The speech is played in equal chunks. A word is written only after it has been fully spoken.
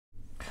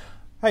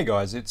Hey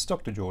guys, it's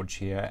Dr. George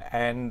here,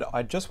 and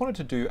I just wanted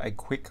to do a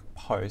quick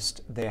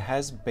post. There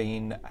has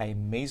been a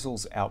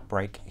measles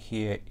outbreak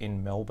here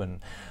in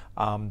Melbourne.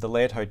 The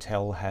Laird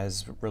Hotel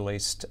has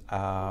released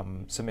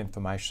some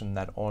information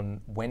that on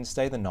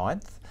Wednesday the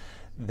 9th,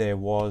 there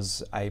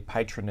was a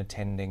patron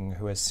attending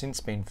who has since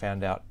been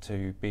found out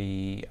to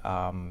be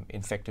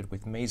infected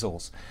with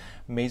measles.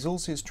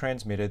 Measles is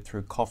transmitted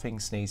through coughing,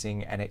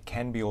 sneezing, and it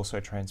can be also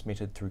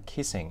transmitted through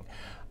kissing.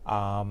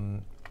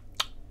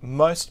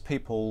 Most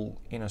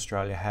people in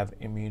Australia have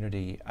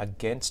immunity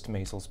against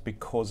measles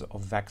because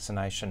of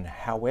vaccination.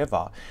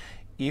 However,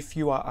 if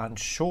you are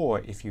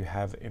unsure if you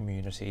have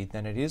immunity,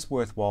 then it is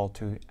worthwhile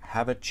to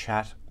have a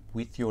chat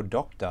with your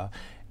doctor,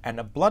 and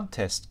a blood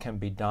test can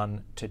be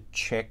done to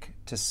check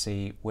to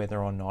see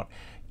whether or not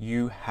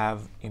you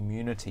have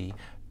immunity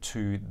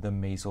to the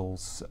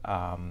measles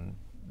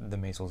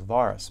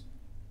virus.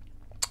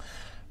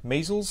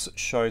 Measles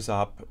shows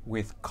up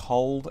with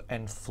cold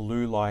and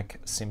flu-like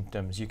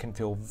symptoms. You can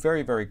feel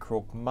very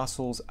crook,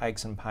 muscles,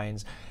 aches and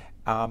pains.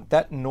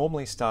 That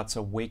normally starts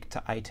a week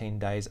to 18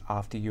 days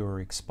after you are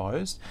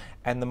exposed.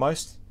 And the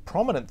most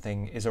prominent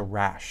thing is a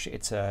rash.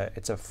 It's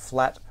a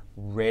flat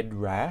red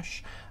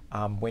rash.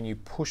 When you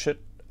push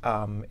it,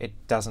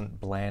 it doesn't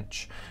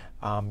blanch.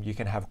 You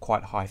can have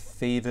quite high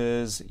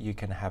fevers, you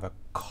can have a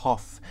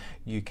cough,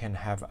 you can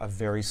have a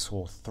very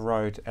sore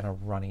throat and a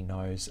runny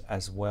nose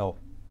as well.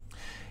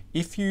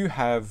 If you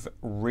have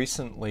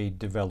recently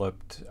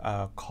developed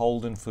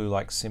cold and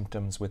flu-like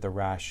symptoms with a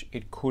rash,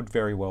 it could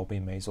very well be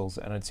measles,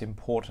 and it's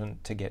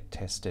important to get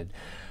tested.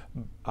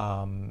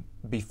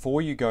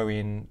 Before you go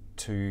in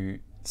to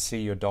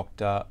see your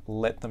doctor,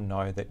 let them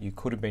know that you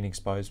could have been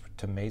exposed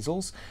to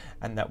measles,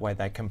 and that way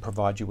they can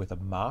provide you with a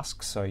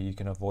mask so you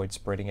can avoid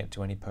spreading it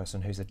to any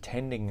person who's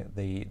attending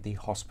the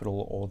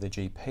hospital or the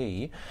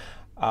GP.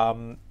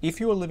 If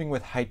you are living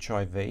with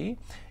HIV,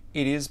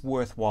 it is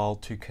worthwhile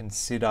to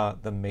consider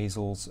the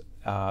measles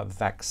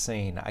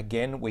vaccine.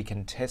 Again, we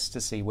can test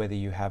to see whether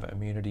you have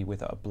immunity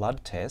with a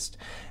blood test,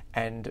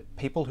 and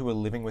people who are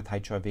living with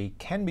HIV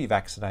can be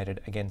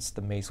vaccinated against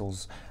the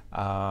measles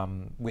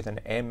with an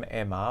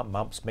MMR,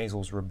 mumps,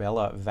 measles,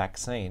 rubella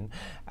vaccine,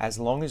 as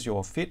long as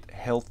you're fit,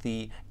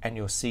 healthy, and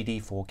your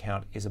CD4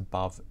 count is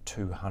above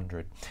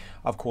 200.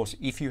 Of course,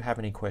 if you have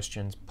any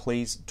questions,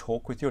 please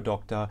talk with your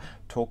doctor,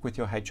 talk with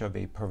your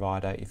HIV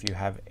provider if you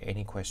have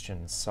any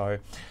questions. So,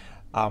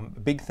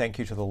 big thank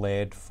you to the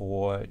Laird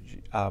for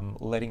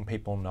letting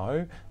people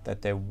know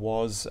that there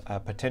was a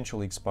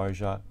potential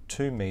exposure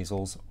to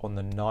measles on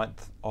the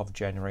 9th of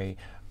January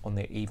on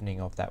the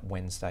evening of that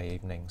Wednesday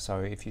evening.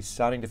 So if you're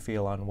starting to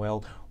feel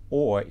unwell,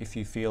 or if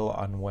you feel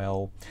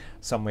unwell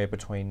somewhere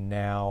between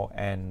now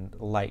and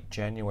late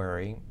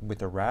January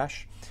with a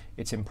rash,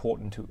 it's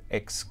important to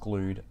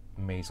exclude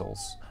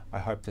measles. I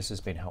hope this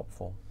has been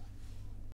helpful.